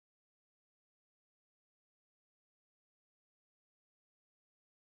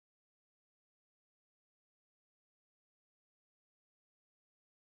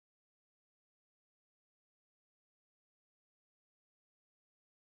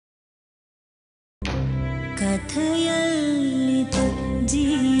Kathayallithu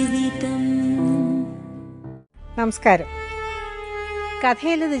Jeevitham. നമസ്കാരം.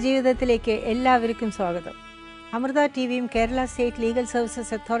 കഥയല്ലത് ജീവിതത്തിലേക്ക് എല്ലാവർക്കും സ്വാഗതം. Amrita ടിവിയും Kerala state legal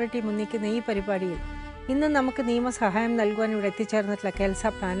services authority മുന്നിക്കുന്ന ഈ പരിപാടിയിൽ ഇന്ന് നമുക്ക് നിയമസഹായം നൽകുവാൻ ഇവിടെ എത്തിച്ചേർന്നിട്ടുള്ള കേൽസ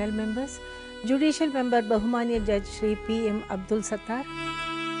പാനൽ മെമ്പേഴ്സ്, ജുഡീഷ്യൽ മെമ്പർ ബഹുമാന്യ judge Shri PM Abdul Sattar,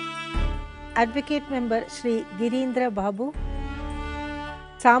 advocate member Shri ഗിരീന്ദ്ര Babu,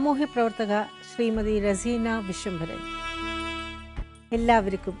 സാമൂഹ്യ പ്രവർത്തക ശ്രീമതി റസീന വിശ്വംഭരൻ.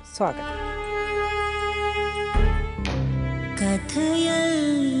 എല്ലാവർക്കും സ്വാഗതം.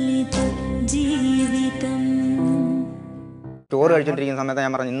 Kathayallithu Jeevitham. ചോറ് കഴിച്ചോണ്ടിരിക്കുന്ന സമയത്ത്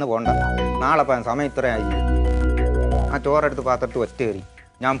ഞാൻ പറഞ്ഞു ഇന്ന് പോകണ്ട, നാളെ പോകാൻ സമയം ഇത്രയായി. ആ ചോറെടുത്ത് പാത്രത്തിൽ ഒറ്റ കയറി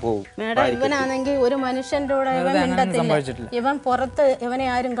ഞാൻ പോകും. മേഡം, ഇവനാണെങ്കിൽ ഒരു മനുഷ്യന്റെ കൂടെ ഇവൻ മിണ്ടത്തില്ല. ഇവൻ പുറത്ത് ഇവനെ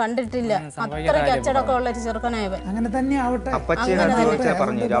ആരും കണ്ടിട്ടില്ല. അത്രയ്ക്ക് അച്ചടക്കം ഉള്ള ഒരു ചെറുക്കനായ ഇവൻ. അപ്പച്ചിയോട് ചോദിച്ചാൽ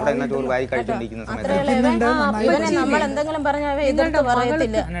പറഞ്ഞു അവിടെ എന്നാ ചോറ് വായി കഴിച്ചോണ്ടിരിക്കുന്ന സമയത്ത് ഇവനെ നമ്മൾ എന്തെങ്കിലും പറഞ്ഞാൽ എതിർത്ത്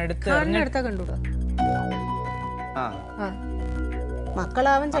പറയത്തില്ല.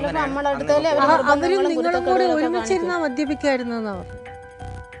 മക്കളാവൻ ചിലപ്പോ നമ്മളടുത്തല്ലേ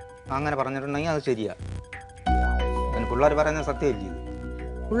അങ്ങനെ പറഞ്ഞിട്ടുണ്ടെങ്കിൽ അത് ശരിയാ. പിള്ളേർ പറയുന്നത് സത്യമല്ലേ?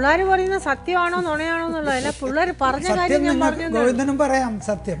 പിള്ളേര് പറയുന്ന സത്യമാണോ നുണയാണോ എന്നുള്ളതല്ല, പിള്ളേര് പറഞ്ഞ കാര്യം ഞാൻ പറഞ്ഞു. പറയാം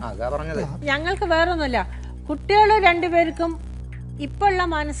സത്യം. ഞങ്ങൾക്ക് വേറൊന്നുമില്ല. കുട്ടികൾ രണ്ടുപേർക്കും ഇപ്പോഴുള്ള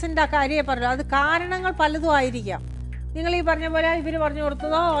മനസ്സിന്റെ കാര്യമേ പറഞ്ഞു. അത് കാരണങ്ങൾ പലതും ആയിരിക്കാം. നിങ്ങൾ ഈ പറഞ്ഞ പോലെ ഇവര് പറഞ്ഞു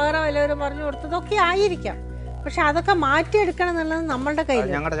കൊടുത്തതോ വേറെ വല്ലവരും പറഞ്ഞു കൊടുത്തതോ ഒക്കെ ആയിരിക്കാം. പക്ഷെ അതൊക്കെ മാറ്റിയെടുക്കണം എന്നുള്ളത് നമ്മളുടെ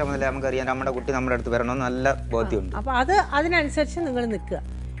കയ്യിൽ. ഞങ്ങളുടെ ചുമതല നമുക്കറിയാം. നമ്മുടെ കുട്ടി നമ്മുടെ അടുത്ത് വരണമെന്ന് നല്ല ബോധ്യമുണ്ട്. അപ്പൊ അതിനനുസരിച്ച് നിങ്ങൾ നിൽക്കുക.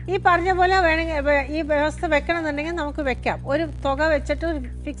 ഈ പറഞ്ഞ പോലെ വേണമെങ്കിൽ ഈ വ്യവസ്ഥ വെക്കണം എന്നുണ്ടെങ്കിൽ നമുക്ക് വെക്കാം. ഒരു തുക വെച്ചിട്ട്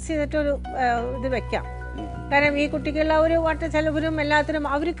ഫിക്സ് ചെയ്തിട്ട് ഒരു ഇത് വെക്കാം. കാരണം ഈ കുട്ടിക്കുള്ള ഒരു വട്ട ചെലവിനും എല്ലാത്തിനും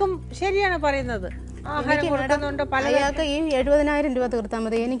അവർക്കും ശരിയാണ് പറയുന്നത്. ആഹാരം കൊടുക്കുന്നുണ്ട്. അയാൾക്ക് ഈ 70,000 രൂപ തീർത്താൽ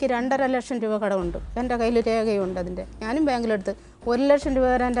മതി. എനിക്ക് 2.5 ലക്ഷം രൂപ കടമുണ്ട്. എൻ്റെ കയ്യിൽ രേഖയുണ്ട് അതിൻ്റെ. ഞാനും ബാങ്കിലെടുത്ത് 1 ലക്ഷം രൂപ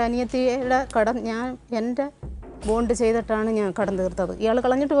വരെ എൻ്റെ അനിയത്തിയുടെ കടം ഞാൻ എൻ്റെ ബോണ്ട് ചെയ്തിട്ടാണ് ഞാൻ കടം തീർത്തത്. ഇയാൾ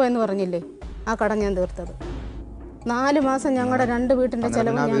കളഞ്ഞിട്ട് പോയെന്ന് പറഞ്ഞില്ലേ, ആ കടം ഞാൻ തീർത്തത്. 4 മാസം ഞങ്ങളുടെ 2 വീട്ടിൻ്റെ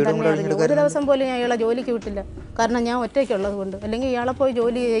ചിലവ് ഞാൻ തന്നെയായിരുന്നു. ഒരു ദിവസം പോലും ഞാൻ ഇയാളെ ജോലിക്ക് വിട്ടില്ല. കാരണം ഞാൻ ഒറ്റയ്ക്കുള്ളത് കൊണ്ട്. അല്ലെങ്കിൽ ഇയാളെ പോയി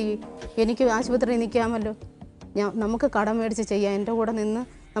ജോലി ചെയ്യും, എനിക്ക് ആശുപത്രിയിൽ നിൽക്കാമല്ലോ. നമുക്ക് കടം മേടിച്ച് ചെയ്യാം. എൻ്റെ കൂടെ നിന്ന്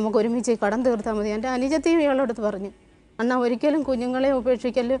നമുക്ക് ഒരുമിച്ച് കടം തീർത്താൽ മതി. എൻ്റെ അനുജത്തിയും ഇയാളോടത്ത് പറഞ്ഞു, അണ്ണാ ഒരിക്കലും കുഞ്ഞുങ്ങളെ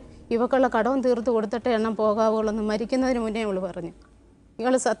ഉപേക്ഷിക്കല്, ഇവക്കുള്ള കടവും തീർത്ത് കൊടുത്തിട്ട് എണ്ണം പോകാവുള്ളൂ എന്ന് മരിക്കുന്നതിന് മുന്നേ അവൾ പറഞ്ഞു.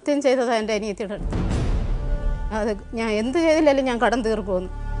 ഇയാൾ സത്യം ചെയ്തതാണ് എൻ്റെ അനിയത്തിയുടെ അടുത്ത്. അത് ഞാൻ എന്ത് ചെയ്തില്ലാലും ഞാൻ കടം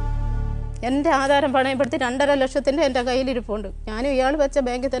തീർക്കുമെന്ന്. എൻ്റെ ആധാരം പണയപ്പെടുത്തി 2.5 ലക്ഷത്തിൻ്റെ എൻ്റെ കയ്യിലിരിപ്പുണ്ട്. ഞാനും ഇയാൾ വെച്ച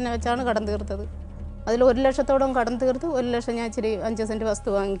ബാങ്കിൽ തന്നെ വെച്ചാണ് കടം തീർത്തത്. അതിൽ 1 ലക്ഷത്തോളം കടം തീർത്ത് 1 ലക്ഷം ഞാൻ ഇച്ചിരി 5 സെൻറ്റ് വസ്തു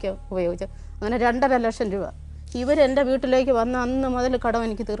വാങ്ങിക്കാൻ ഉപയോഗിച്ചു. അങ്ങനെ 2.5 ലക്ഷം രൂപ. ഇവരെൻ്റെ വീട്ടിലേക്ക് വന്ന അന്ന് മുതൽ കടം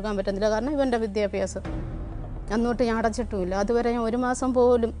എനിക്ക് തീർക്കാൻ പറ്റുന്നില്ല. കാരണം ഇവൻ്റെ വിദ്യാഭ്യാസം അന്നോട്ട് ഞാൻ അടച്ചിട്ടുമില്ല. അതുവരെ ഞാൻ 1 മാസം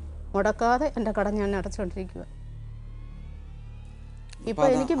പോലും മുടക്കാതെ എൻ്റെ കടം ഞാൻ അടച്ചുകൊണ്ടിരിക്കുക. ഇപ്പൊ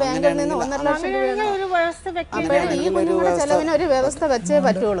എനിക്ക് ബാങ്കിൽ നിന്ന് 1.5 ലക്ഷം രൂപ. അപ്പോഴും ഈ കുഞ്ഞുങ്ങളുടെ ചെലവിന് ഒരു വ്യവസ്ഥ വെച്ചേ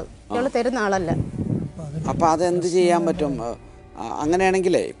പറ്റുള്ളൂ. ഇയാൾ തരുന്ന ആളല്ല. അപ്പൊ അതെന്ത് ചെയ്യാൻ പറ്റും?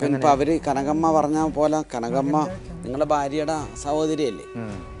 അങ്ങനെയാണെങ്കിലേ ഇപ്പൊ അവര് കനകമ്മ പറഞ്ഞ പോലെ, കനകമ്മ നിങ്ങളുടെ ഭാര്യയുടെ സഹോദരിയല്ലേ,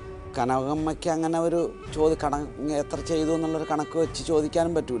 കനകമ്മയ്ക്ക് അങ്ങനെ ഒരു എത്ര ചെയ്തു എന്നുള്ളൊരു കണക്ക് വെച്ച്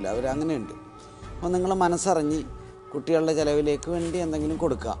ചോദിക്കാനും പറ്റൂല. അവർ അങ്ങനെയുണ്ട്. അപ്പോൾ നിങ്ങൾ മനസ്സറിഞ്ഞ് കുട്ടികളുടെ ചിലവിലേക്ക് വേണ്ടി എന്തെങ്കിലും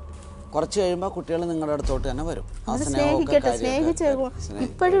കൊടുക്കുക. കുറച്ച് കഴിയുമ്പോൾ കുട്ടികൾ നിങ്ങളുടെ അടുത്തോട്ട് തന്നെ വരും. സ്നേഹിക്കട്ടെ, സ്നേഹിച്ച്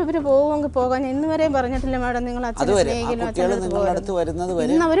ഇപ്പോഴും ഇവര് പോകുമെങ്കിൽ പോകാൻ ഇന്ന് വരെ പറഞ്ഞിട്ടില്ല മാഡം. നിങ്ങൾ അതുവരെ കുട്ടികൾ നിങ്ങളുടെ അടുത്ത് വരുന്നത്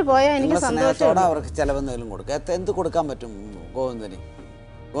വരെ അവര് പോയാൽ എനിക്ക് സ്നേഹത്തോടെ അവർക്ക് ചിലവെന്തെങ്കിലും കൊടുക്കുക. എന്ത് കൊടുക്കാൻ പറ്റും ഗോവിന്ദന്?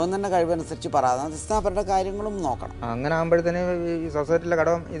 ഗോവിന്ദന്റെ കഴിവനുസരിച്ച് അവരുടെ കാര്യങ്ങളും നോക്കണം. അങ്ങനെ ആകുമ്പോഴത്തേന് ഈ സൊസൈറ്റിയിലെ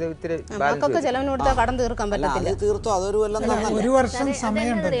കടം ഇത് ഇത്തിരി ചെലവിന് കൊടുത്താൽ കടം തീർക്കാൻ പറ്റത്തില്ല. തീർത്തു അതൊരു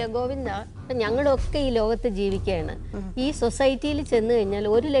ഗോവിന്ദ, ഞങ്ങളൊക്കെ ഈ ലോകത്ത് ജീവിക്കുകയാണ്. ഈ സൊസൈറ്റിയിൽ ചെന്ന് കഴിഞ്ഞാൽ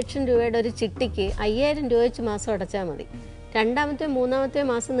 1 ലക്ഷം രൂപയുടെ ഒരു ചിട്ടിക്ക് 5,000 രൂപ വെച്ച് മാസം അടച്ചാൽ മതി. രണ്ടാമത്തെ 3ാമത്തെ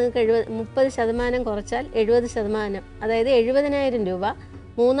മാസം നിങ്ങൾക്ക് 30% കുറച്ചാൽ 70%, അതായത് 70,000 രൂപ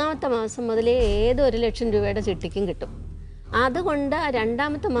 3ാമത്തെ മാസം മുതലേ ഏത് 1 ലക്ഷം രൂപയുടെ ചിട്ടിക്കും കിട്ടും. അതുകൊണ്ട്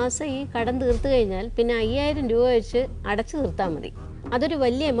 2ാമത്തെ മാസം ഈ കടം തീർത്തു കഴിഞ്ഞാൽ പിന്നെ 5,000 രൂപ വെച്ച് അടച്ചു തീർത്താൽ മതി. അതൊരു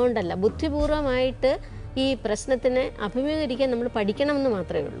വലിയ എമൗണ്ട് അല്ല. ബുദ്ധിപൂർവമായിട്ട് ഈ പ്രശ്നത്തിനെ അഭിമുഖീകരിക്കാൻ നമ്മൾ പഠിക്കണമെന്ന്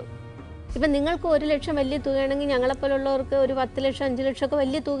മാത്രമേ ഉള്ളൂ. ഇപ്പം നിങ്ങൾക്ക് 1 ലക്ഷം വലിയ തുകയാണെങ്കിൽ ഞങ്ങളെപ്പോലുള്ളവർക്ക് ഒരു 10 ലക്ഷം 5 ലക്ഷമൊക്കെ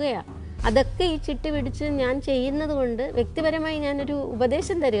വലിയ തുകയാണ്. അതൊക്കെ ഈ ചിട്ടി പിടിച്ച് ഞാൻ ചെയ്യുന്നത് കൊണ്ട് വ്യക്തിപരമായി ഞാനൊരു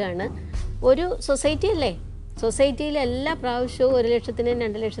ഉപദേശം തരികയാണ്. ഒരു സൊസൈറ്റി അല്ലേ, സൊസൈറ്റിയിൽ എല്ലാ പ്രാവശ്യവും 1 ലക്ഷത്തിൻ്റെയും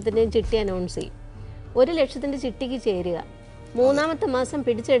 2 ലക്ഷത്തിൻ്റെയും ചിട്ടി അനൗൺസ് ചെയ്യും. 1 ലക്ഷത്തിൻ്റെ ചിട്ടിക്ക് ചേരുക. 3ാമത്തെ മാസം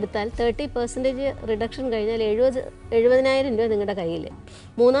പിടിച്ചെടുത്താൽ 30% റിഡക്ഷൻ കഴിഞ്ഞാൽ 70,000 രൂപ നിങ്ങളുടെ കയ്യിൽ.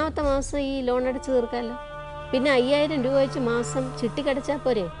 3ാമത്തെ മാസം ഈ ലോൺ അടച്ച് തീർക്കാമല്ലോ. പിന്നെ 5,000 രൂപ വെച്ച് മാസം ചിട്ടിക്കടച്ചാൽ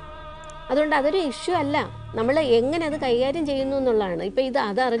പോരെ. അതുകൊണ്ട് അതൊരു ഇഷ്യൂ അല്ല. നമ്മൾ എങ്ങനെ അത് കൈകാര്യം ചെയ്യുന്നു എന്നുള്ളതാണ്. ഇപ്പം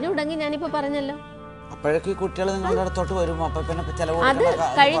അത് അറിഞ്ഞുകൂടെങ്കിൽ ഞാനിപ്പോൾ പറഞ്ഞല്ലോ, അപ്പോഴേക്ക് കുട്ടികൾ നിങ്ങളുടെ അടുത്തോട്ട് വരും. അപ്പൊ പിന്നെ ചെലവ് അത്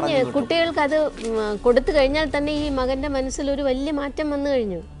കഴിഞ്ഞ് കുട്ടികൾക്ക് അത് കൊടുത്തു കഴിഞ്ഞാൽ തന്നെ ഈ മകന്റെ മനസ്സിൽ ഒരു വലിയ മാറ്റം വന്നു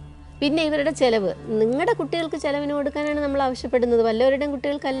കഴിഞ്ഞു. പിന്നെ ഇവരുടെ ചെലവ് നിങ്ങളുടെ കുട്ടികൾക്ക് ചെലവിന് കൊടുക്കാനാണ് നമ്മൾ ആവശ്യപ്പെടുന്നത്, വല്ലവരുടെയും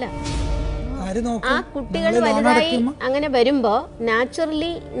കുട്ടികൾക്കല്ല. ആ കുട്ടികൾ വലുതായി അങ്ങനെ വരുമ്പോ നാച്ചുറലി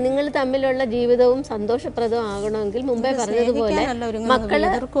നിങ്ങൾ തമ്മിലുള്ള ജീവിതവും സന്തോഷപ്രദവും ആകണമെങ്കിൽ മുമ്പേ പറഞ്ഞതുപോലെ മക്കള്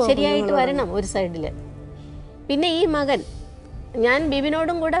ശരിയായിട്ട് വരണം ഒരു സൈഡില്. പിന്നെ ഈ മകൻ, ഞാൻ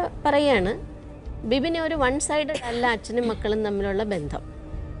ബിബിനോടും കൂടെ പറയാണ്, ബിബിനെ ഒരു വൺ സൈഡഡ് അല്ല അച്ഛനും മക്കളും തമ്മിലുള്ള ബന്ധം.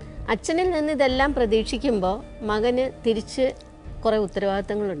 അച്ഛനിൽ നിന്ന് ഇതെല്ലാം പ്രതീക്ഷിക്കുമ്പോൾ മകന് തിരിച്ച് കുറെ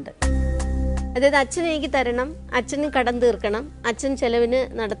ഉത്തരവാദിത്തങ്ങളുണ്ട്. അതായത് അച്ഛൻ എനിക്ക് തരണം, അച്ഛന് കടം തീർക്കണം, അച്ഛൻ ചെലവിന്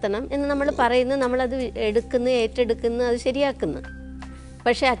നടത്തണം എന്ന് നമ്മൾ പറയുന്നു, നമ്മളത് എടുക്കുന്നു, ഏറ്റെടുക്കുന്നു, അത് ശരിയാക്കുന്നു.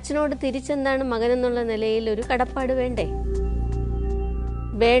 പക്ഷെ അച്ഛനോട് തിരിച്ചെന്താണ് മകനെന്നുള്ള നിലയിൽ ഒരു കടപ്പാട് വേണ്ടേ?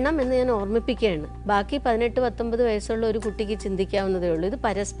 വേണം എന്ന് ഞാൻ ഓർമ്മിപ്പിക്കുകയാണ്. ബാക്കി 18-19 വയസ്സുള്ള ഒരു കുട്ടിക്ക് ചിന്തിക്കാവുന്നതേ ഉള്ളൂ. ഇത്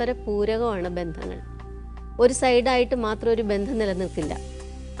പരസ്പര പൂരകമാണ് ബന്ധങ്ങൾ. ഒരു സൈഡായിട്ട് മാത്രം ഒരു ബന്ധം നിലനിൽക്കില്ല.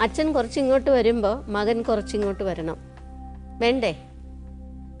 അച്ഛൻ കുറച്ചിങ്ങോട്ട് വരുമ്പോൾ മകൻ കുറച്ചിങ്ങോട്ട് വരണം, വേണ്ടേ?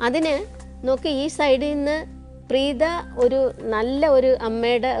 അതിന് നോക്കി ഈ സൈഡിൽ നിന്ന് പ്രീത ഒരു നല്ല ഒരു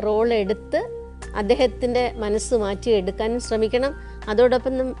അമ്മയുടെ റോൾ എടുത്ത് അദ്ദേഹത്തിൻ്റെ മനസ്സ് മാറ്റിയെടുക്കാനും ശ്രമിക്കണം.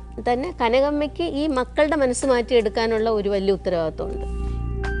 അതോടൊപ്പം തന്നെ കനകമ്മയ്ക്ക് ഈ മക്കളുടെ മനസ്സ് മാറ്റിയെടുക്കാനുള്ള ഒരു വലിയ ഉത്തരവാദിത്വമുണ്ട്.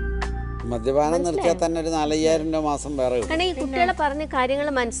 മദ്യപാനം നിർത്തിയാൽ തന്നെ ഒരു 4,000 രൂപ മാസം വേറെ. കാരണം ഈ കുട്ടികളെ പറഞ്ഞ് കാര്യങ്ങൾ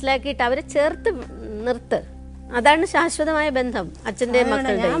മനസ്സിലാക്കിയിട്ട് അവരെ ചേർത്ത് നിർത്ത്. അതാണ് ശാശ്വതമായ ബന്ധം അച്ഛൻ്റെ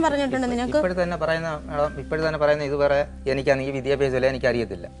മക്കളുടെ. ഞാൻ പറഞ്ഞിട്ടുണ്ട് നിനക്ക് ഇപ്പോഴത്തെ തന്നെ പറയുന്ന ഇതുവരെ എനിക്കാണെങ്കിൽ വിദ്യാഭ്യാസമില്ല,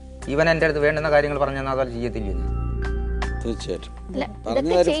 എനിക്കറിയത്തില്ല. ഇവൻ എൻ്റെ അടുത്ത് വേണ്ടുന്ന കാര്യങ്ങൾ പറഞ്ഞാൽ അതുപോലെ ചെയ്യത്തില്ല. തീർച്ചയായിട്ടും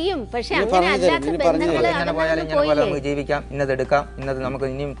ഇതൊക്കെ ചെയ്യും, പക്ഷെ അങ്ങനെ അല്ലാത്ത ബന്ധങ്ങൾ എങ്ങനെ പോയാലും ഇങ്ങനെ പോലെ നമുക്ക് ജീവിക്കാം, ഇന്നത് എടുക്കാം, ഇന്നത് നമുക്ക്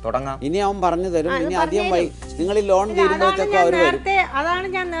ഇനിയും തുടങ്ങാം. ഇനി അവൻ പറഞ്ഞു തരും. ഇനി അധികം നിങ്ങൾ ഈ ലോൺ തീരുമ്പോഴത്തേക്കും അവർ വരും. അതാണ്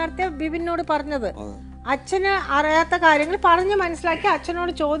ഞാൻ നേരത്തെ ബിബിനോട് പറഞ്ഞത്. അച്ഛന് അറിയാത്ത കാര്യങ്ങൾ പറഞ്ഞ് മനസ്സിലാക്കി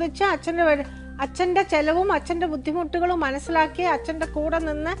അച്ഛനോട് ചോദിച്ച് അച്ഛൻ്റെ ചെലവും അച്ഛൻ്റെ ബുദ്ധിമുട്ടുകളും മനസ്സിലാക്കി അച്ഛൻ്റെ കൂടെ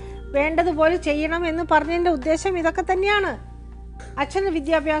നിന്ന് വേണ്ടതുപോലെ ചെയ്യണം എന്ന് പറഞ്ഞതിൻ്റെ ഉദ്ദേശം ഇതൊക്കെ തന്നെയാണ്. അച്ഛന്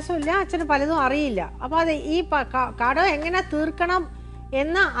വിദ്യാഭ്യാസം ഇല്ല, അച്ഛന് പലതും അറിയില്ല. അപ്പോൾ അത് ഈ കടം എങ്ങനെ തീർക്കണം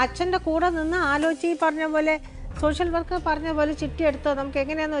എന്ന് അച്ഛൻ്റെ കൂടെ നിന്ന് ആലോചിച്ച് ഈ പറഞ്ഞ പോലെ സോഷ്യൽ വർക്ക് പറഞ്ഞ പോലെ ചിട്ടി എടുത്തോ നമുക്ക്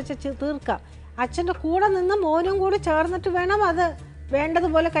എങ്ങനെയാന്ന് വെച്ചാൽ തീർക്കാം. അച്ഛൻ്റെ കൂടെ നിന്ന് മോനും കൂടി ചേർന്നിട്ട് വേണം അത്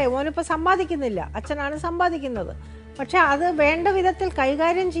വേണ്ടതുപോലെ മോനിപ്പോൾ സമ്പാദിക്കുന്നില്ല, അച്ഛനാണ് സമ്പാദിക്കുന്നത്. പക്ഷെ അത് വേണ്ട വിധത്തിൽ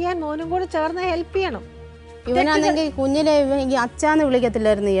കൈകാര്യം ചെയ്യാൻ മോനും കൂടെ ചേർന്ന് ഹെൽപ്പ് ചെയ്യണം. ഇവനാണെങ്കിൽ കുഞ്ഞിലെ ഈ അച്ഛാന്ന്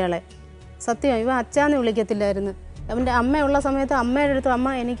വിളിക്കത്തില്ലായിരുന്നു ഇയാളെ. സത്യം, ഇവൻ അച്ഛാന്ന് വിളിക്കത്തില്ലായിരുന്നു. അവൻ്റെ അമ്മയുള്ള സമയത്ത് അമ്മയുടെ അടുത്ത് അമ്മ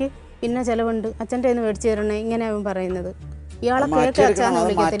എനിക്ക് പിന്നെ ചിലവുണ്ട്, അച്ഛൻ്റെ കയ്യിൽ നിന്ന് മേടിച്ചു തരണേ, ഇങ്ങനെ അവൻ പറയുന്നത്. ഇയാളെ കേട്ട് അച്ഛാന്ന്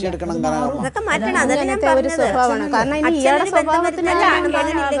വിളിക്കത്തില്ല. ഒരു സ്വഭാവമാണ്. കാരണം ഇനി ഇയാളുടെ സ്വഭാവത്തിനല്ല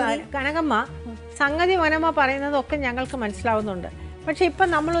കനകമ്മ സംഗതി വനമ്മ പറയുന്നതൊക്കെ ഞങ്ങൾക്ക് മനസ്സിലാവുന്നുണ്ട്. പക്ഷെ ഇപ്പം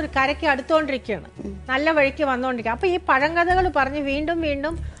നമ്മളൊരു കരയ്ക്ക് അടുത്തുകൊണ്ടിരിക്കുകയാണ്, നല്ല വഴിക്ക് വന്നുകൊണ്ടിരിക്കുക. അപ്പൊ ഈ പഴങ്കഥകൾ പറഞ്ഞ് വീണ്ടും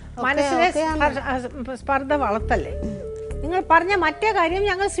വീണ്ടും മനസ്സിലെ സ്പർദ്ധ വളർത്തല്ലേ. നിങ്ങൾ പറഞ്ഞ മറ്റേ കാര്യം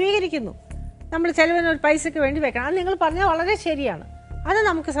ഞങ്ങൾ സ്വീകരിക്കുന്നു. നമ്മൾ ചെലവിന് ഒരു പൈസക്ക് വേണ്ടി വെക്കണം, അത് നിങ്ങൾ പറഞ്ഞാൽ വളരെ ശരിയാണ്, അത്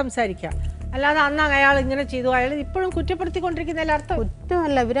നമുക്ക് സംസാരിക്കാം. അല്ലാതെ അന്ന് അയാൾ ഇങ്ങനെ ചെയ്തു, അയാൾ ഇപ്പോഴും കുറ്റപ്പെടുത്തിക്കൊണ്ടിരിക്കുന്നതിൽ അർത്ഥം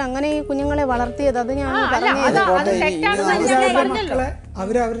കുറ്റമല്ല. ഇവര് അങ്ങനെ ഈ കുഞ്ഞുങ്ങളെ വളർത്തിയത്, അത് ഞാൻ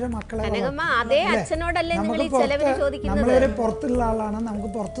അവരവരുടെ മക്കളെ നമ്മളൊരു പുറത്തുള്ള ആളാണ്, നമുക്ക്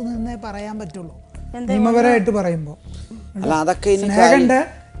പുറത്തു നിന്നേ പറയാൻ പറ്റുള്ളൂ നിയമപരമായിട്ട് പറയുമ്പോൾ. സ്നേഹന്റെ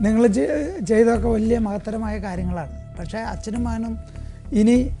നിങ്ങൾ ചെയ്തൊക്കെ വലിയ മഹത്തരമായ കാര്യങ്ങളാണ്. പക്ഷെ അച്ഛനും മകനും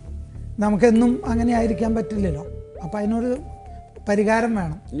ഇനി നമുക്കെന്നും അങ്ങനെ ആയിരിക്കാൻ പറ്റില്ലല്ലോ. അപ്പൊ അതിനൊരു പരിഹാരം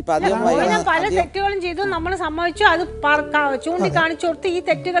വേണം. പല തെറ്റുകളും ചെയ്തു, നമ്മൾ സമ്മതിച്ചു, അത് ചൂണ്ടിക്കാണിച്ചു കൊടുത്ത് ഈ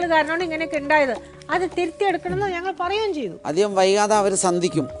തെറ്റുകൾ കാരണമാണ് ഇങ്ങനെയൊക്കെ ഉണ്ടായത്, അത് തിരുത്തിയെടുക്കണമെന്ന് ഞങ്ങൾ പറയുകയും ചെയ്തു. അധികം വൈകാതെ അവർ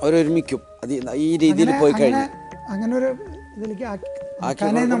സന്ധിക്കും, അവരൊരുമിക്കും. ഈ രീതിയിൽ പോയി കഴിഞ്ഞു അങ്ങനെ ഒരു ഇതിലേക്ക്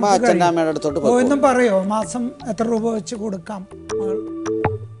അച്ഛൻ്റെ അമ്മയുടെ അടുത്തോട്ട് എന്നും പറയോ മാസം എത്ര രൂപ വെച്ച് കൊടുക്കാം,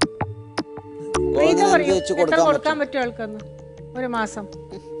 കൊടുക്കാൻ പറ്റുമോ ആൾക്കൊന്ന് ഒരു മാസം?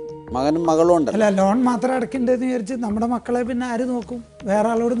 മകനും മകളും ഉണ്ട്. അല്ല, ലോൺ മാത്രം അടക്കണ്ടെന്ന് വിചാരിച്ച് നമ്മുടെ മക്കളെ പിന്നെ ആര് നോക്കും? വേറെ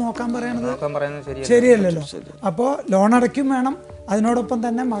ആളോട് നോക്കാൻ പറയണത് ശരിയല്ലല്ലോ. അപ്പോൾ ലോൺ അടയ്ക്കും വേണം, അതിനോടൊപ്പം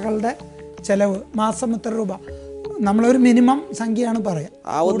തന്നെ മകളുടെ ചെലവ് മാസം ഇത്ര രൂപ, നമ്മളൊരു മിനിമം സംഖ്യയാണ് പറയാം.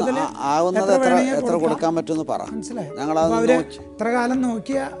 മനസ്സിലായോ? അവര് ഇത്ര കാലം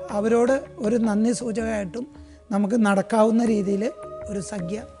നോക്കിയ അവരോട് ഒരു നന്ദി സൂചകമായിട്ടും നമുക്ക് നടക്കാവുന്ന രീതിയിൽ ഒരു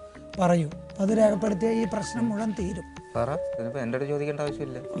സംഖ്യ പറയൂ. അത് രേഖപ്പെടുത്തിയ ഈ പ്രശ്നം മുഴുവൻ തീരും. ചോദിക്കേണ്ട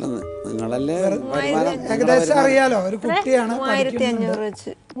ആവശ്യമില്ല, ഏകദേശം അറിയാലോ. ഒരു കുട്ടിയാണ്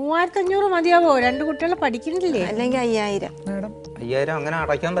 3500 മതിയാവോ? 2 കുട്ടികളെ പഠിക്കുന്നില്ലേ? അല്ലെങ്കിൽ 5000? മാഡം 5000 അങ്ങനെ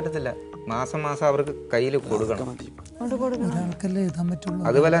അടയ്ക്കാൻ പറ്റത്തില്ല. മാസം മാസം അവർക്ക് കയ്യിൽ കൊടുക്കണം.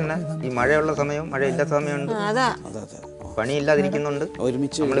 അതുപോലെ തന്നെ ഈ മഴയുള്ള സമയവും മഴയില്ലാത്ത സമയമുണ്ട്, പണിയില്ലാതിരിക്കുന്നുണ്ട്,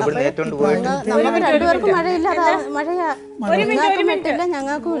 നമ്മളിവിടെ ഏറ്റവും പോയിട്ട്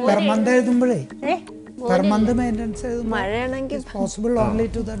പെർ മന്ത് മെയിൻ്റെനൻസ് മഴയാണെങ്കിൽ possible only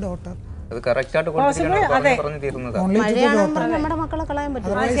to the daughter. അത് കറക്റ്റ് ആയിട്ട് പറഞ്ഞു തീർന്നത്. നമ്മുടെ മക്കളെ കളയാൻ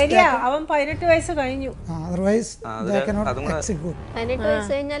പറ്റും. ശരിയാ, അവൻ 18 വയസ്സ് കഴിഞ്ഞു. Otherwise they cannot execute. 18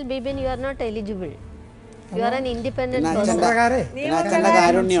 വയസ്സ് കഴിഞ്ഞാൽ Bibin you are not eligible. You are an independent.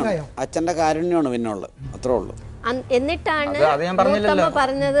 അച്ഛന്റെ കാരുണ്യമാണ് പിന്നുള്ളത്, അത്രേ ഉള്ളൂ. എന്നിട്ടാണ് മൂത്തമ്മ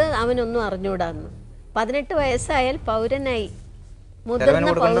പറഞ്ഞത് അവനൊന്നും അറിഞ്ഞൂടാന്ന്. 18 വയസ്സായാൽ പൗരനായി,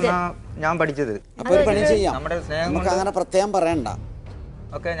 മുതിർന്ന പൗരൻ. ഞാൻ പഠിച്ചത് അപ്പൊ ഒരു പണി ചെയ്യാം, നമുക്ക് അങ്ങനെ പ്രത്യേകം പറയണ്ട.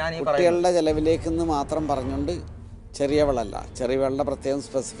 കുട്ടികളുടെ ചെലവിലേക്ക് മാത്രം പറഞ്ഞുകൊണ്ട് ചെറിയവളല്ല, ചെറിയവളുടെ പ്രത്യേകം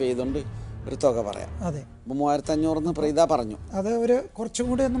സ്പെസിഫൈ ചെയ്തുകൊണ്ട് ഒരു തുക പറയാം. അതെ, 3500 പ്രീത പറഞ്ഞു. അത് ഒരു കുറച്ചും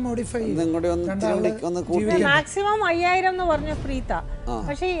കൂടി ഒന്ന് മോഡിഫൈ ഒന്ന് കൂട്ടി. മാക്സിമം 5000 എന്ന് പറഞ്ഞു പ്രീത.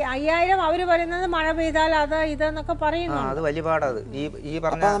 പക്ഷെ 5000 അവര് പറയുന്നത് മഴ പെയ്താൽ അത് ഇതെന്നൊക്കെ പറയുന്നു. അത് വലിയ പാടാത്. ഈ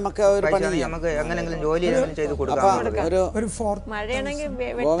പറഞ്ഞ നമുക്ക് എങ്ങനെങ്കിലും ജോലി ചെയ്ത് കൊടുക്കാം. ഒരു മഴയാണെങ്കിൽ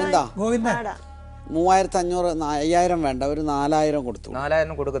ഗോവിന്ദ 3500 5000 വേണ്ട, ഒരു 4000 കൊടുത്തു.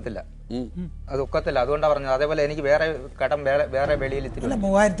 4000 കൊടുക്കത്തില്ല, അത് ഒക്കത്തില്ല. അതുകൊണ്ടാ പറഞ്ഞത്. അതേപോലെ എനിക്ക് വേറെ കടം വേറെ വെളിയിൽ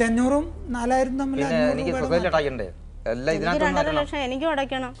 3500ഉം 4000 തമ്മിൽ എനിക്ക് സൊസൈറ്റി അടയ്ക്കണ്ടേ? എല്ലാം ഇതിനകത്ത് എനിക്കും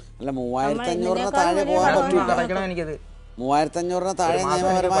അടയ്ക്കണം. അല്ല 3500 താഴെ പോകാൻ അടയ്ക്കണം. എനിക്കത് 3500 താഴെ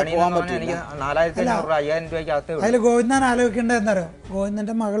നിയമപരമായി പോകാൻ പറ്റും. എനിക്ക് 4500 5000 രൂപയ്ക്ക് അകത്തേ ഉള്ളൂ. അതിൽ ഗോവിന്ദൻ ആലോചിക്കേണ്ടത് എന്താണോ,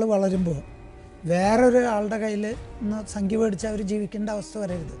 ഗോവിന്ദന്റെ മകള് വളരുമ്പോൾ വേറൊരു ആളുടെ കയ്യിൽ സംഖ്യ മേടിച്ച് അവർ ജീവിക്കേണ്ട അവസ്ഥ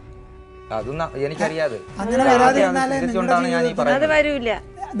വരരുത്. അതൊന്നും എനിക്കറിയാതെ. അങ്ങനെ വരാതിരുന്നാലേ അത് വരൂല.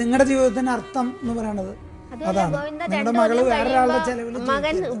 നിങ്ങളുടെ ജീവിതത്തിന്റെ അർത്ഥം എന്ന് പറയണത് അതാണ്. നിങ്ങളുടെ മകള് വേറൊരാളുടെ ചെലവിൽ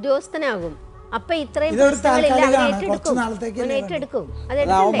മകൻ ഉദ്യോഗസ്ഥനാകും. അപ്പൊ ഇത്രയും കുറച്ച് നാളത്തേക്ക്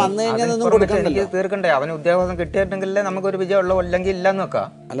തീർക്കണ്ടേ? അവന് ഉദ്യോഗസ്ഥൻ കിട്ടിയിട്ടുണ്ടെങ്കിലേ നമുക്കൊരു വിജയം ഉള്ളൂ, അല്ലെങ്കിൽ ഇല്ലെന്ന് വെക്കാം.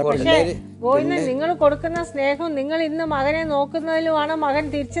 നിങ്ങൾ കൊടുക്കുന്ന സ്നേഹം, നിങ്ങൾ ഇന്ന് മകനെ നോക്കുന്നതിലുമാണ് മകൻ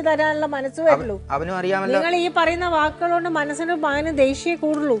തിരിച്ചു തരാനുള്ള മനസ്സ് വരുള്ളൂ. അവനും അറിയാമല്ലോ. നിങ്ങൾ ഈ പറയുന്ന വാക്കുകളോണ്ട് മനസ്സിന് മകന് ദേഷ്യമേ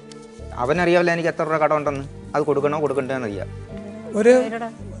കൂടുള്ളൂ. അവനറിയാമല്ലോ എനിക്ക് എത്ര രൂപ കടം ഉണ്ടെന്ന്. അത് കൊടുക്കണോ കൊടുക്കണ്ടെന്ന് അറിയാം. ഒരു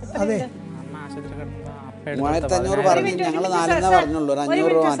അതെ 3500 പറഞ്ഞു, ഞങ്ങള് 4 പറഞ്ഞുള്ളൂ. 500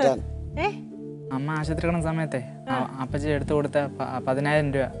 രൂപ മാറ്റാൻ. അമ്മ ആശുപത്രി കിടന്ന സമയത്തെ അപ്പച്ചി എടുത്തു കൊടുത്ത 10000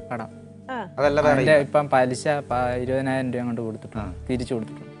 രൂപ കടം, അതല്ല ഇപ്പം പലിശ 20000 രൂപ കൊണ്ട് കൊടുത്തിട്ടുണ്ട്, തിരിച്ചു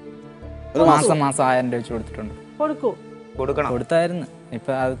കൊടുത്തിട്ടുണ്ട്. മാസം 1000 രൂപ വെച്ച് കൊടുത്തിട്ടുണ്ട്. കൊടുത്തായിരുന്നു.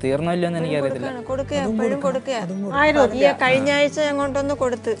 ഇപ്പൊ അത് തീർന്നില്ലോ എന്ന് എനിക്കറിയത്തില്ല. കഴിഞ്ഞ ആഴ്ച അങ്ങോട്ടൊന്ന്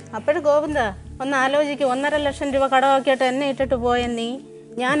കൊടുത്ത്. അപ്പോഴും ഗോവിന്ദ ഒന്ന് ആലോചിക്കും, 1.5 ലക്ഷം രൂപ കടമാക്കിയിട്ട് എന്നെ ഇട്ടിട്ട് പോയ നീ,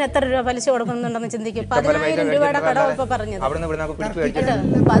 ഞാൻ എത്ര രൂപ പലിശ കൊടുക്കുന്നുണ്ടെന്ന് ചിന്തിക്കും. 10000 രൂപയുടെ കടം ഇപ്പൊ പറഞ്ഞത്.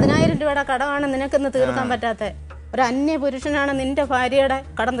 10000 രൂപയുടെ കടമാണ് നിനക്കിന്ന് തീർക്കാൻ പറ്റാത്ത. ഒരു അന്യ പുരുഷനാണ് നിന്റെ ഭാര്യയുടെ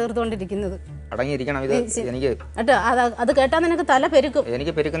കടം തീർത്തുകൊണ്ടിരിക്കുന്നത്. അത് കേട്ടാ നിനക്ക് തല പെരുക്കും.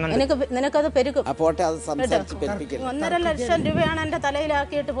 നിനക്കത് പെരുക്കും. 1.5 ലക്ഷം രൂപയാണ് എന്റെ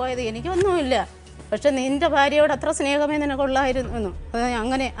തലയിലാക്കിയിട്ട് പോയത്. എനിക്കൊന്നുമില്ല, പക്ഷെ നിന്റെ ഭാര്യയോട് അത്ര സ്നേഹമേ നിനക്കുള്ളായിരുന്നു.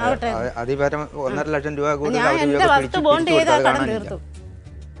 അങ്ങനെ ആവട്ടെ. ഞാൻ എന്റെ വസ്തു ബോണ്ട് ചെയ്ത് ആ കടം തീർത്തു.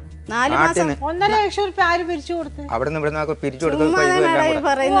 4 മാസം 1.5 ലക്ഷം രൂപ ആര് പിരിച്ചു കൊടുത്തു?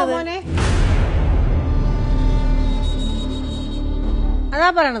 പറയുന്നത് അതാ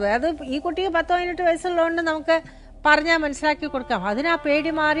പറയണത്. അത് ഈ കുട്ടിക്ക് 10-18 വയസ്സുള്ളതുകൊണ്ട് നമുക്ക് പറഞ്ഞാൽ മനസ്സിലാക്കി കൊടുക്കാം. അതിനാ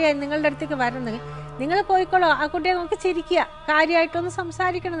പേടി മാറിയാ നിങ്ങളുടെ അടുത്തേക്ക് വരുന്നത്. നിങ്ങൾ പോയിക്കോളോ, ആ കുട്ടിയെ നമുക്ക് ചിരിക്കുക, കാര്യമായിട്ടൊന്നും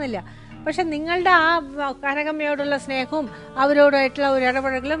സംസാരിക്കണമെന്നില്ല. പക്ഷെ നിങ്ങളുടെ ആ കനകമ്മയോടുള്ള സ്നേഹവും അവരോടായിട്ടുള്ള ഒരു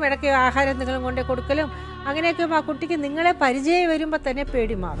ഇടപെടലും ഇടയ്ക്ക് ആഹാരം എന്തെങ്കിലും കൊണ്ട് കൊടുക്കലും അങ്ങനെയൊക്കെ ആ കുട്ടിക്ക് നിങ്ങളെ പരിചയം വരുമ്പോൾ തന്നെ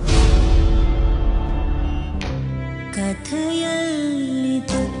പേടി മാറും.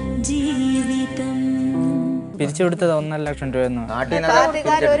 കഥയല്ലിതു ജീവിതം. പിരിച്ചു കൊടുത്തത് 1.5 ലക്ഷം രൂപ. 9,000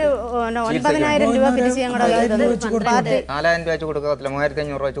 രൂപ പിരിച്ച് ഞങ്ങളുടെ 4,000 രൂപ വെച്ച് കൊടുക്കത്തില്ല,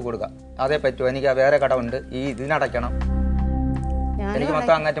 3,500 രൂപ വെച്ച് കൊടുക്കാം. അതേ പറ്റൂ. എനിക്ക് വേറെ കടമുണ്ട്, ഇതിനടയ്ക്കണം. എനിക്ക്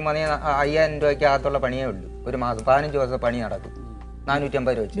മൊത്തം അങ്ങാറ്റും 5,000 രൂപയ്ക്ക് അകത്തുള്ള പണിയേ ഉള്ളൂ. ഒരു മാസം 15 ദിവസം പണി നടക്കും.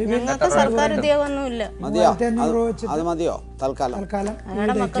 450 രൂപ വെച്ച്. സർക്കാർ ഉദ്യോഗമൊന്നുമില്ല. അത് മതിയോ തൽക്കാലം?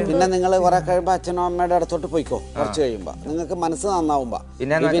 പിന്നെ നിങ്ങൾ കുറെ കഴിയുമ്പോ അച്ഛനോ അമ്മയുടെ അടുത്തോട്ട് പോയിക്കോ. കുറച്ച് കഴിയുമ്പോ നിങ്ങൾക്ക് മനസ്സ് നന്നാവുമ്പോ,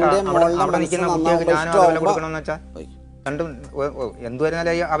 രണ്ടും എന്തു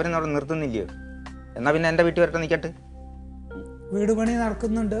വരുന്നാലും അവരെ നിർത്തുന്നില്ലയോ? എന്നാ പിന്നെ എന്റെ വീട്ടിൽ വരട്ടെ, നിക്കട്ടെ. വീട് പണി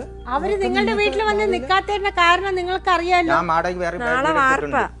നടക്കുന്നുണ്ട്. അവര് നിങ്ങളുടെ വീട്ടിൽ വന്ന് നിക്കാത്തതിന്റെ കാരണം നിങ്ങൾക്ക് അറിയാലോ.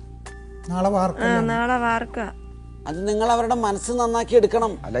 നാളെ വാർക്ക. അത് നിങ്ങൾ അവരുടെ മനസ്സ് നന്നാക്കി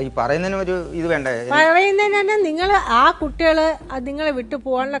എടുക്കണം. അല്ല, ഈ പറയുന്നതിന് ഒരു ഇത് വേണ്ടേ? പറയുന്നതിന് നിങ്ങൾ ആ കുട്ടികള് നിങ്ങളെ വിട്ടു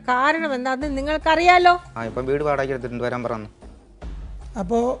പോകാനുള്ള കാരണം എന്താന്ന് നിങ്ങൾക്കറിയാലോ. ഇപ്പൊ വീട് വാടക എടുത്തിട്ടുണ്ട്, വരാൻ പറഞ്ഞു.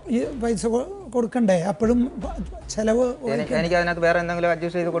 അപ്പോ ഈ പൈസ കൊടുക്കണ്ടേ? അപ്പോഴും ചെലവ്. എനിക്ക് അതിനകത്ത് വേറെ എന്തെങ്കിലും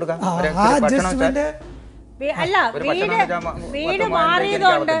അഡ്ജസ്റ്റ് ചെയ്ത് കൊടുക്കാം. അല്ല,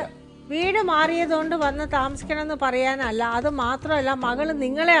 വീട് മാറിയതുകൊണ്ട് വന്ന് താമസിക്കണം എന്ന് പറയാനല്ല. അത് മാത്രമല്ല, മകള്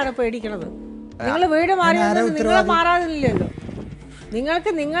നിങ്ങളെയാണ് പേടിക്കണത്. നിങ്ങൾ വീട് മാറിയതുകൊണ്ട് നിങ്ങളെ മാറാതില്ലല്ലോ.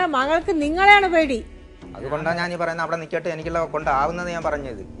 മകൾക്ക് നിങ്ങളെയാണ് പേടി. അതുകൊണ്ടാണ് ഞാൻ ഈ പറയുന്നത് അവിടെ നിൽക്കട്ടെ, എനിക്കുള്ള കൊണ്ടാവുന്നത് ഞാൻ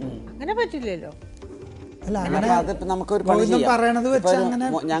പറഞ്ഞത്. അങ്ങനെ പറ്റില്ലല്ലോ. അതിപ്പോ നമുക്കൊരു പണി ചെയ്യാം.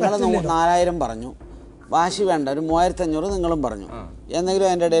 ഞങ്ങൾ 4000 പറഞ്ഞു, വാശി വേണ്ട, ഒരു 3500 നിങ്ങളും പറഞ്ഞു. എന്തെങ്കിലും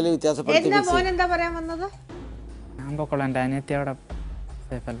അതിന്റെ ഇടയിൽ വ്യത്യാസപ്പെടുത്തി. എന്താ പറയാൻ വന്നത്? ഞാൻ പൊക്കോളാം, എൻ്റെ അനിയത്തി അവിടെ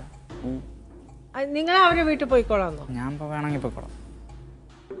സേഫ് അല്ല. നിങ്ങൾ അവരുടെ വീട്ടിൽ പോയിക്കോളാന്നോ? ഞാൻ വേണമെങ്കിൽ പോയിക്കോളാം.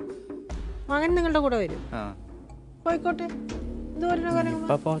 മകൻ നിങ്ങളുടെ കൂടെ വരും? പോയിക്കോട്ടെ.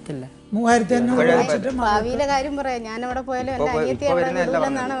 ഇപ്പൊ പോകത്തില്ല. 3500 ഭാവിയിലെ കാര്യം പറയാം. ഞാൻ അവിടെ പോയാലും എന്റെ അനിയത്തി അവിടെ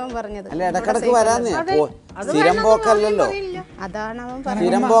വിടില്ലെന്നാണ് അവൻ പറഞ്ഞത്. അല്ല, ഇടക്കിടക്ക് വരാന്നേ, സ്ഥിരം പോക്കല്ലല്ലോ. അതാണ് അവൻ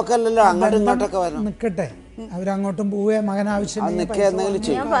സ്ഥിരം പോക്കല്ലല്ലോ, അങ്ങോട്ടും ഇങ്ങോട്ടൊക്കെ വരണം. നിക്കട്ടെ, അവരങ്ങോട്ടും പോവേ മകൻ ആവശ്യം.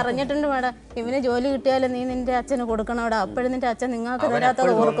 ഞാൻ പറഞ്ഞിട്ടുണ്ട് മേഡം, ഇവന് ജോലി കിട്ടിയാലും നീ നിന്റെ അച്ഛന് കൊടുക്കണം അവിടെ, അപ്പോഴും നിന്റെ അച്ഛൻ നിങ്ങൾക്ക്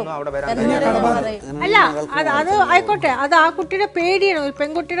തരാത്തത് ഓർക്കും. അല്ല, അത് ആയിക്കോട്ടെ, അത് ആ കുട്ടിയുടെ പേടിയാണ്. ഒരു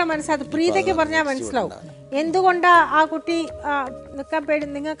പെൺകുട്ടിയുടെ മനസ്സത് പ്രീതയ്ക്ക് പറഞ്ഞാൽ മനസ്സിലാവും എന്തുകൊണ്ടാ ആ കുട്ടി നിൽക്കാൻ പേടി.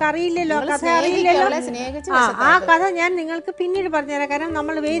 നിങ്ങൾക്ക് അറിയില്ലല്ലോ, ആ കഥ അറിയില്ലല്ലോ. ആ കഥ ഞാൻ നിങ്ങൾക്ക് പിന്നീട് പറഞ്ഞുതരാം, കാരണം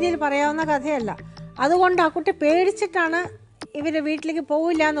നമ്മൾ വേദിയിൽ പറയാവുന്ന കഥയല്ല. അതുകൊണ്ട് ആ കുട്ടി പേടിച്ചിട്ടാണ് ഇവര് വീട്ടിലേക്ക്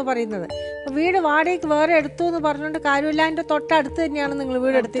പോവില്ല എന്ന് പറയുന്നത്. വീട് വാടകയ്ക്ക് വേറെ എടുത്തു എന്ന് പറഞ്ഞുകൊണ്ട് കാര്യമില്ല. അതിന്റെ തൊട്ടടുത്ത് തന്നെയാണ് നിങ്ങൾ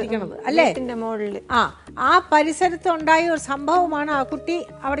വീട് എടുത്തിരിക്കുന്നത് അല്ലേ? ആ പരിസരത്ത് ഉണ്ടായ ഒരു സംഭവമാണ് ആ കുട്ടി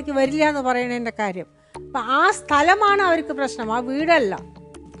അവിടേക്ക് വരില്ല എന്ന് പറയുന്നതിന്റെ കാര്യം. അപ്പൊ ആ സ്ഥലമാണ് അവർക്ക് പ്രശ്നം, ആ വീടല്ല.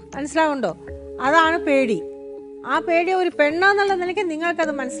 മനസ്സിലാവുണ്ടോ? അതാണ് പേടി. ആ പേടി ഒരു പെണ്ണെന്നുള്ള നിലയ്ക്ക്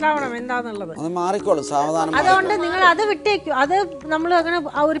നിങ്ങൾക്കത് മനസ്സിലാവണം എന്താന്നുള്ളത്. അതുകൊണ്ട് നിങ്ങൾ അത് വിട്ടേക്കും. അത് നമ്മൾ അങ്ങനെ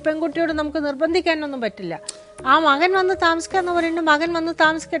ആ ഒരു പെൺകുട്ടിയോട് നമുക്ക് നിർബന്ധിക്കാനൊന്നും പറ്റില്ല. ആ മകൻ വന്ന് താമസിക്കാന്ന് പറയുന്നത് മകൻ വന്ന്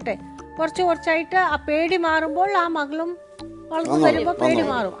താമസിക്കട്ടെ. കുറച്ചായിട്ട് ആ പേടി മാറുമ്പോൾ ആ മകളും വളർന്നു വരുമ്പോൾ പേടി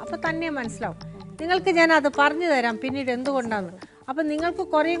മാറും. അപ്പൊ തന്നെ മനസ്സിലാവും. നിങ്ങൾക്ക് ഞാൻ അത് പറഞ്ഞു തരാം പിന്നീട് എന്തുകൊണ്ടാന്ന്. അപ്പൊ നിങ്ങൾക്ക്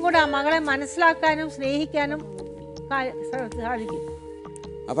കുറേയും കൂടെ ആ മകളെ മനസ്സിലാക്കാനും സ്നേഹിക്കാനും സാധിക്കും.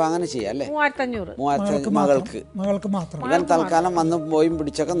 അപ്പൊ അങ്ങനെ ചെയ്യാം അല്ലേ? 3500 മകൾക്ക് മാത്രം. ഇവൻ തൽക്കാലം വന്ന് പോയും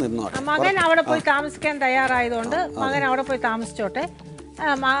പിടിച്ചൊക്കെ നിന്നോട്ടെ. മകൻ അവിടെ പോയി താമസിക്കാൻ തയ്യാറായതുകൊണ്ട് മകൻ അവിടെ പോയി താമസിച്ചോട്ടെ.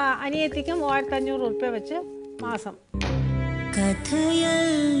 അനിയത്തിക്ക് 3500 ഉറുപ്പ്യ വെച്ച് മാസം.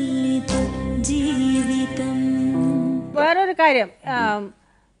 വേറൊരു കാര്യം,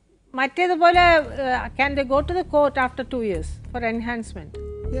 മറ്റേതുപോലെ can they go to the court after 2 years four enhancement?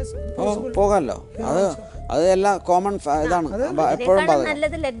 പോകാമല്ലോ. അത് എല്ലാം കോമൺ ഇതാണ്.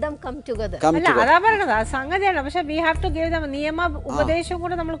 അതാ പറയണത്, ആ സംഗതിയാണ്. പക്ഷെ we have to give them നിയമ ഉപദേശം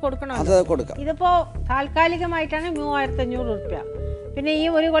കൂടെ നമ്മൾ കൊടുക്കണം. ഇതിപ്പോ താൽക്കാലികമായിട്ടാണ് 3500 ഉറുപ്പ്യ. പിന്നെ ഈ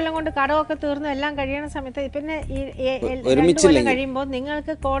 1 കൊല്ലം കൊണ്ട് കടമൊക്കെ തീർന്ന് എല്ലാം കഴിയണ സമയത്ത് പിന്നെ ഈ 2 കൊല്ലം കഴിയുമ്പോൾ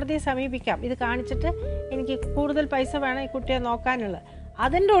നിങ്ങൾക്ക് കോടതിയെ സമീപിക്കാം. ഇത് കാണിച്ചിട്ട് എനിക്ക് കൂടുതൽ പൈസ വേണം ഈ കുട്ടിയെ നോക്കാനുള്ളത്.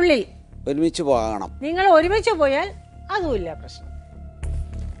 അതിന്റെ ഉള്ളിൽ ഒരുമിച്ച് പോകണം. നിങ്ങൾ ഒരുമിച്ച് പോയാൽ അതുമില്ല പ്രശ്നം.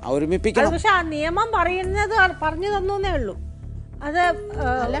 പക്ഷെ ആ നിയമം പറഞ്ഞു തന്നേ ഉള്ളൂ. അത്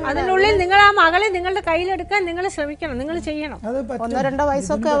അതിനുള്ളിൽ നിങ്ങൾ ആ മകളെ നിങ്ങളുടെ കയ്യിലെടുക്കാൻ നിങ്ങൾ ശ്രമിക്കണം, നിങ്ങൾ ചെയ്യണം. 1-2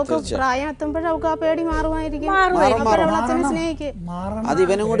 വയസ്സൊക്കെ അവൾക്ക് പ്രായം എത്തുമ്പോഴേ അവൾക്ക് ആ പേടി മാറുമായിരിക്കും. അത്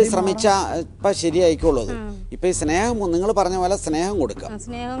ഇവനും കൂടി ശ്രമിച്ചാ ഇപ്പൊ ശരിയായിക്കോളൂ. ഇപ്പൊ ഈ സ്നേഹം, നിങ്ങൾ പറഞ്ഞ പോലെ സ്നേഹം കൊടുക്കാം.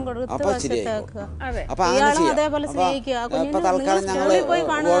 അപ്പൊ ശരിയായിക്കോളും. അപ്പൊ അങ്ങനെ ചെയ്യാം. ഇപ്പൊ തൽക്കാലം ഞങ്ങള്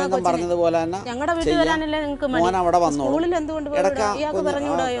ഗോവിന്ദൻ പറഞ്ഞതുപോലെ തന്നെ മോൻ അവിടെ വന്നോളൂ.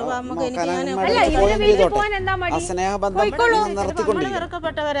 ആ സ്നേഹബന്ധം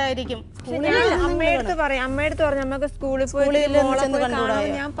നിർത്തിക്കൊണ്ടിരിക്കും. അമ്മയടുത്ത് പറഞ്ഞു നമുക്ക് സ്കൂളിൽ പോയി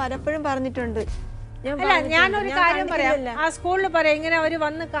ഞാൻ പലപ്പോഴും പറഞ്ഞിട്ടുണ്ട്. ഞാനൊരു കാര്യം പറയാം, ആ സ്കൂളിൽ പറയാം, ഇങ്ങനെ അവര്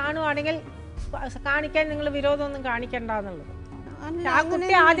വന്ന് കാണുവാണെങ്കിൽ കാണിക്കാൻ നിങ്ങൾ വിരോധമൊന്നും കാണിക്കണ്ടെന്നുള്ളത്. ആ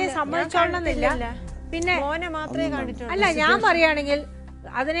കുട്ടി ആദ്യം സമ്മതിച്ചോളണമെന്നില്ല. പിന്നെ മോനെ മാത്രമേ കാണിച്ചുള്ളൂ. അല്ല, ഞാൻ പറയുകയാണെങ്കിൽ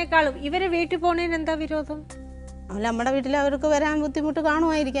അതിനേക്കാളും ഇവരെ വീട്ടിൽ പോണേന് എന്താ വിരോധം? അല്ല, നമ്മുടെ വീട്ടിൽ അവർക്ക് വരാൻ ബുദ്ധിമുട്ട്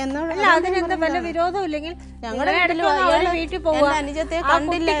കാണുമായിരിക്കും. അല്ല, അതിനെന്താ വല്ല വിരോധം ഇല്ലെങ്കിൽ ഞങ്ങളുടെ വീട്ടിൽ അനുജത്തെ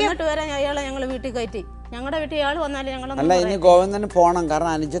കണ്ടില്ല എന്നിട്ട് വരാൻ അയാളെ ഞങ്ങൾ വീട്ടിൽ കയറ്റി. ഞങ്ങളുടെ വീട്ടിൽ ഇയാൾ വന്നാലും ഞങ്ങൾ അല്ല, ഇനി ഗോവിന്ദന് പോണം.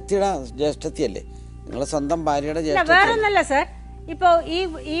 കാരണം അനുജത്തിയുടെ ജ്യേഷ്ഠത്തിയല്ലേ, നിങ്ങളെ സ്വന്തം ഭാര്യയുടെ ജ്യേഷ്ഠത്തി. വേറൊന്നല്ല സാർ, ഇപ്പൊ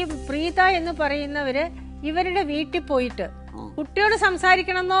ഈ പ്രീത എന്ന് പറയുന്നവര് ഇവരുടെ വീട്ടിൽ പോയിട്ട് കുട്ടിയോട്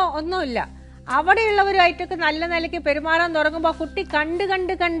സംസാരിക്കണമെന്നോ ഒന്നുമില്ല. അവിടെയുള്ളവരുമായിട്ടൊക്കെ നല്ല നിലയ്ക്ക് പെരുമാറാൻ തുടങ്ങുമ്പോ കുട്ടി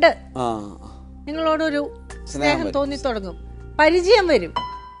കണ്ട് നിങ്ങളോടൊരു സ്നേഹം തോന്നി തുടങ്ങും, പരിചയം വരും.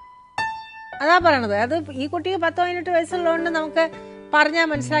 അതാ പറയണത്. അത് ഈ കുട്ടിക്ക് 10-18 വയസ്സുള്ളതുകൊണ്ട് നമുക്ക് പറഞ്ഞാൽ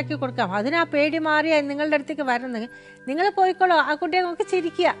മനസ്സിലാക്കി കൊടുക്കാം. അതിനാ പേടി മാറിയാ നിങ്ങളുടെ അടുത്തേക്ക് വരണമെങ്കിൽ നിങ്ങൾ പോയിക്കോളൂ. ആ കുട്ടിയെ നമുക്ക്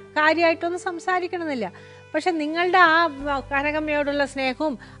ചിരിക്കുക, കാര്യമായിട്ടൊന്നും സംസാരിക്കണമെന്നില്ല. പക്ഷെ നിങ്ങളുടെ ആ കനകമ്മയോടുള്ള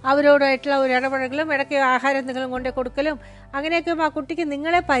സ്നേഹവും അവരോടായിട്ടുള്ള ഒരു ഇടപെടലും ഇടയ്ക്ക് ആഹാരം എന്തെങ്കിലും കൊണ്ടേ കൊടുക്കലും അങ്ങനെയൊക്കെ ആ കുട്ടിക്ക്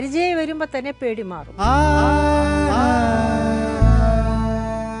നിങ്ങളെ പരിചയം വരുമ്പോൾ തന്നെ പേടി മാറും.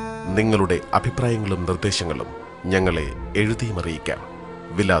 നിങ്ങളുടെ അഭിപ്രായങ്ങളും നിർദ്ദേശങ്ങളും ഞങ്ങളെ എഴുതിയും അറിയിക്കാം.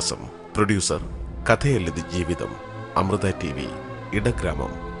 വിലാസം: പ്രൊഡ്യൂസർ കഥയല്ലിത് ജീവിതം, Amrita TV,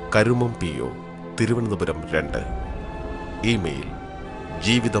 ഇടഗ്രാമം, Karumam PO, Thiruvananthapuram 2. Email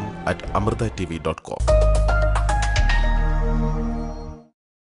jeevitham@amritatv.com.